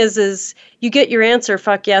thing is you get your answer,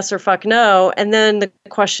 fuck yes or fuck no, and then the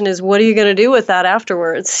question is, what are you going to do with that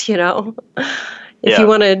afterwards? If you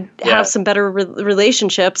want to have some better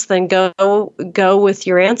relationships, then go with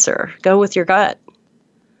your answer, go with your gut.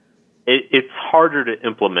 It's harder to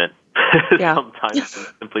implement sometimes than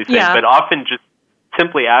simply saying, but often just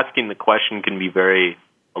simply asking the question can be very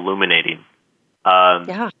illuminating.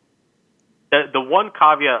 The one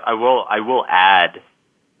caveat I will add,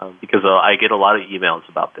 because I get a lot of emails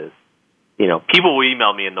about this. People will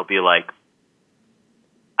email me and they'll be like,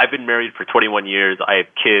 I've been married for 21 years. I have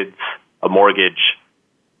kids, a mortgage,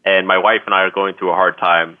 and my wife and I are going through a hard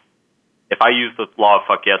time. If I use the law of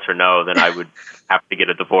fuck yes or no, then I would have to get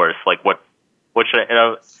a divorce. Like, what should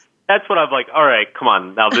I? That's what I'm like. All right, come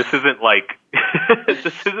on. Now this isn't like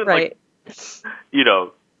right. Like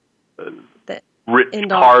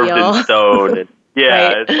carved in stone. And,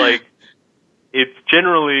 right. It's like it's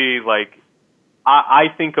generally like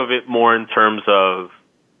I think of it more in terms of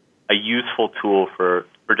a useful tool for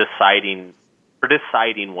deciding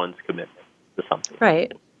one's commitment to something.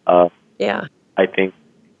 Right. I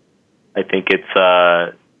think it's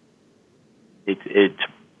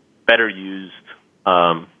better used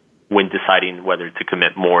when deciding whether to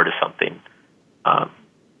commit more to something.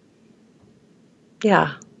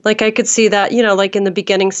 Like I could see that, like in the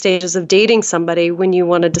beginning stages of dating somebody, when you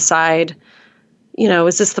want to decide,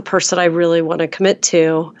 is this the person I really want to commit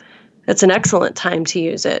to? It's an excellent time to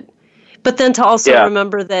use it. But then to also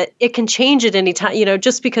remember that it can change at any time.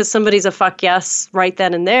 Just because somebody's a fuck yes right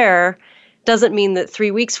then and there doesn't mean that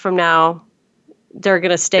 3 weeks from now they're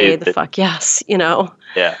going to stay the fuck yes,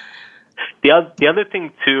 Yeah. The other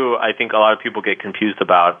thing, too, I think a lot of people get confused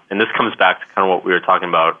about, and this comes back to kind of what we were talking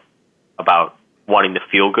about wanting to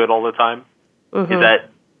feel good all the time, is that,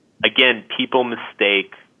 again, people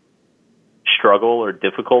mistake struggle or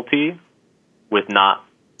difficulty with not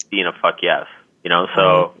being a fuck yes,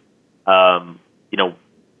 So,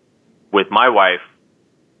 with my wife,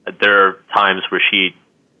 there are times where she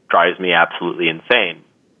drives me absolutely insane.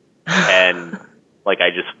 And like,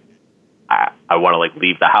 I want to like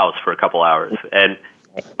leave the house for a couple hours,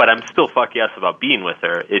 but I'm still fuck yes about being with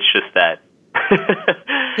her. It's just that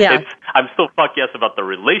I'm still fuck yes about the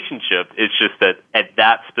relationship. It's just that at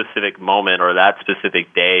that specific moment or that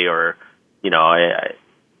specific day, or, you know, I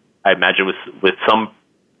imagine with some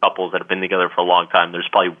couples that have been together for a long time, there's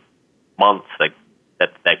probably months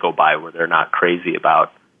that go by where they're not crazy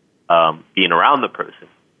about being around the person.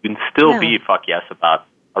 You can still be fuck yes about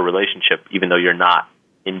a relationship, even though you're not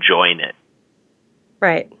enjoying it.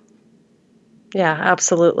 Right. Yeah,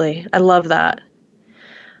 absolutely. I love that.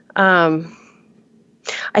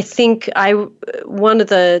 I think one of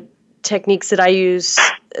the techniques that I use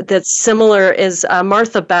that's similar is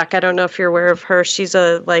Martha Beck. I don't know if you're aware of her. She's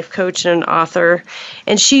a life coach and an author,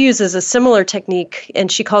 and she uses a similar technique,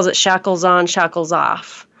 and she calls it shackles on, shackles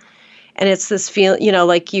off. And it's this feel, you know,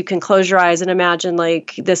 like you can close your eyes and imagine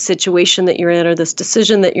like this situation that you're in or this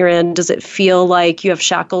decision that you're in. Does it feel like you have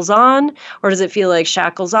shackles on, or does it feel like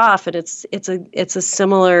shackles off? And it's a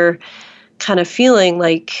similar kind of feeling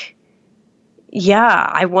like, yeah,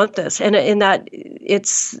 I want this. And in that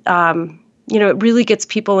it's, you know, it really gets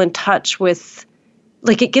people in touch with,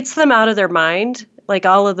 like, it gets them out of their mind, like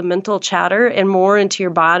all of the mental chatter, and more into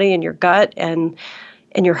your body and your gut and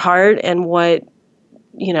your heart and what,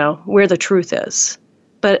 you know, where the truth is.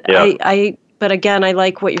 But but again, I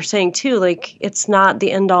like what you're saying too. Like, it's not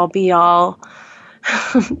the end all be all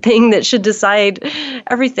thing that should decide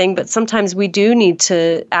everything. But sometimes we do need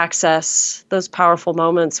to access those powerful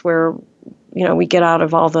moments where, you know, we get out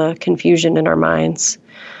of all the confusion in our minds.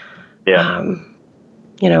 Yeah.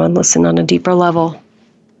 You know, and listen on a deeper level.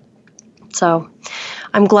 So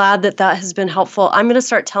I'm glad that has been helpful. I'm going to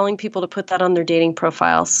start telling people to put that on their dating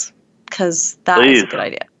profiles, because that is a good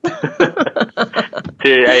idea.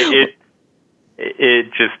 Dude,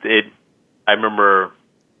 I remember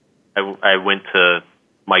I went to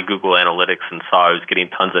my Google Analytics and saw I was getting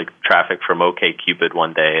tons of traffic from OkCupid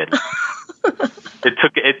one day, and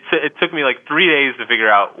it took me like 3 days to figure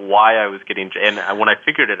out why I was getting. And when I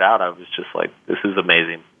figured it out, I was just like, "This is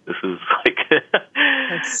amazing. This is like,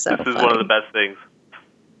 this is one of the best things."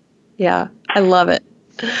 Yeah, I love it.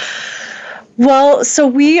 Well, so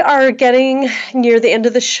we are getting near the end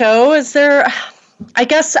of the show. Is there, I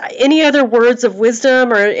guess, any other words of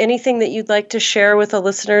wisdom or anything that you'd like to share with the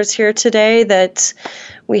listeners here today that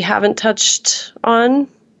we haven't touched on?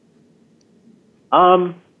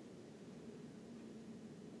 Not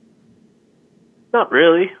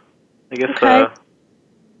really. I guess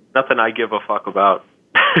nothing I give a fuck about.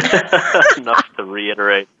 Enough to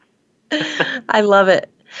reiterate. I love it.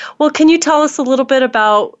 Well, can you tell us a little bit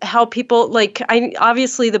about how people, like,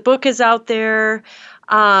 obviously the book is out there.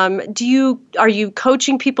 Are you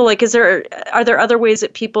coaching people? Like, are there other ways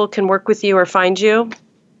that people can work with you or find you?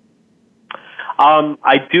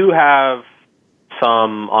 I do have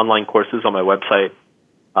some online courses on my website,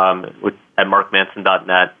 at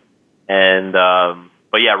markmanson.net. And,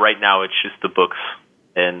 but yeah, right now it's just the books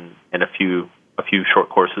and a few short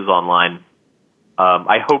courses online.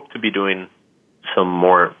 I hope to be doing some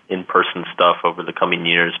more in-person stuff over the coming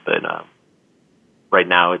years, but right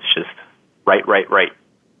now it's just right.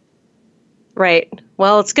 Right.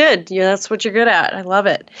 Well, it's good. Yeah, that's what you're good at. I love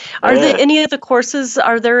it. Are there any of the courses,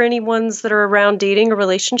 are there any ones that are around dating or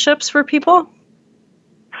relationships for people?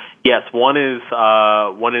 Yes, one is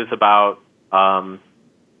about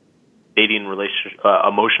dating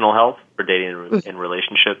emotional health for dating in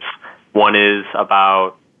relationships. One is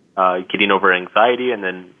about getting over anxiety, and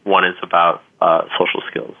then one is about social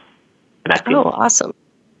skills. Connecting. Oh, awesome.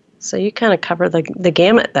 So you kind of cover the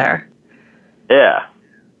gamut there. Yeah.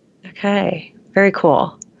 Okay. Very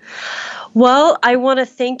cool. Well, I want to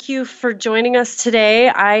thank you for joining us today.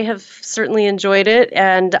 I have certainly enjoyed it,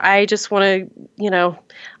 and I just want to,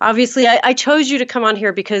 obviously I chose you to come on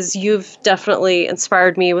here because you've definitely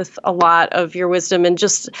inspired me with a lot of your wisdom, and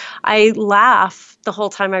just, I laugh the whole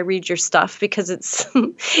time I read your stuff because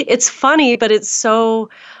it's funny, but it's so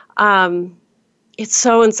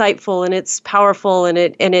insightful and it's powerful and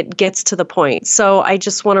it gets to the point. So I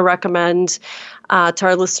just want to recommend to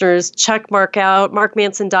our listeners, check Mark out.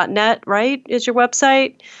 markmanson.net, right, is your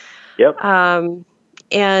website? Yep.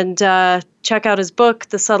 And check out his book,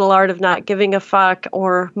 The Subtle Art of Not Giving a Fuck,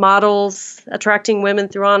 or Models, Attracting Women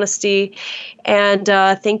Through Honesty. And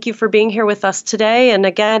thank you for being here with us today. And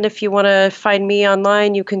again, if you want to find me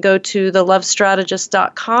online, you can go to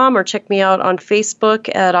thelovestrategist.com or check me out on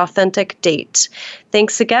Facebook at Authentic Date.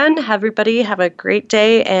 Thanks again, everybody. Have a great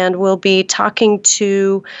day. And we'll be talking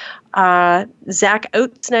to Zach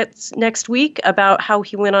Oates next week about how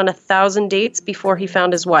he went on 1,000 dates before he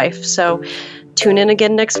found his wife. So tune in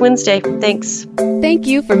again next Wednesday. Thanks. Thank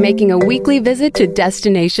you for making a weekly visit to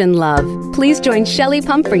Destination Love. Please join Chelli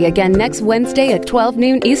Pumphrey again next Wednesday at 12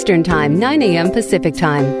 noon Eastern Time, 9 a.m. Pacific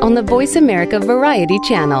Time on the Voice America Variety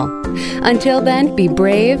Channel. Until then, be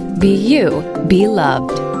brave, be you, be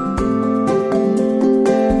loved.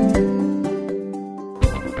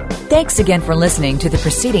 Thanks again for listening to the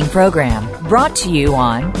preceding program, brought to you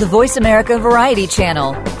on the Voice America Variety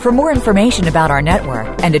Channel. For more information about our network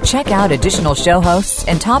and to check out additional show hosts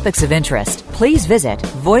and topics of interest, please visit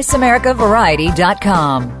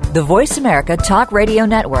voiceamericavariety.com. The Voice America Talk Radio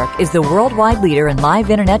Network is the worldwide leader in live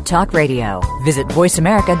Internet talk radio. Visit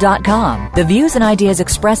voiceamerica.com. The views and ideas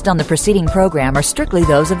expressed on the preceding program are strictly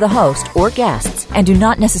those of the host or guests and do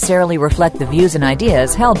not necessarily reflect the views and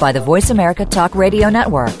ideas held by the Voice America Talk Radio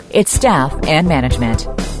Network, its staff, and management.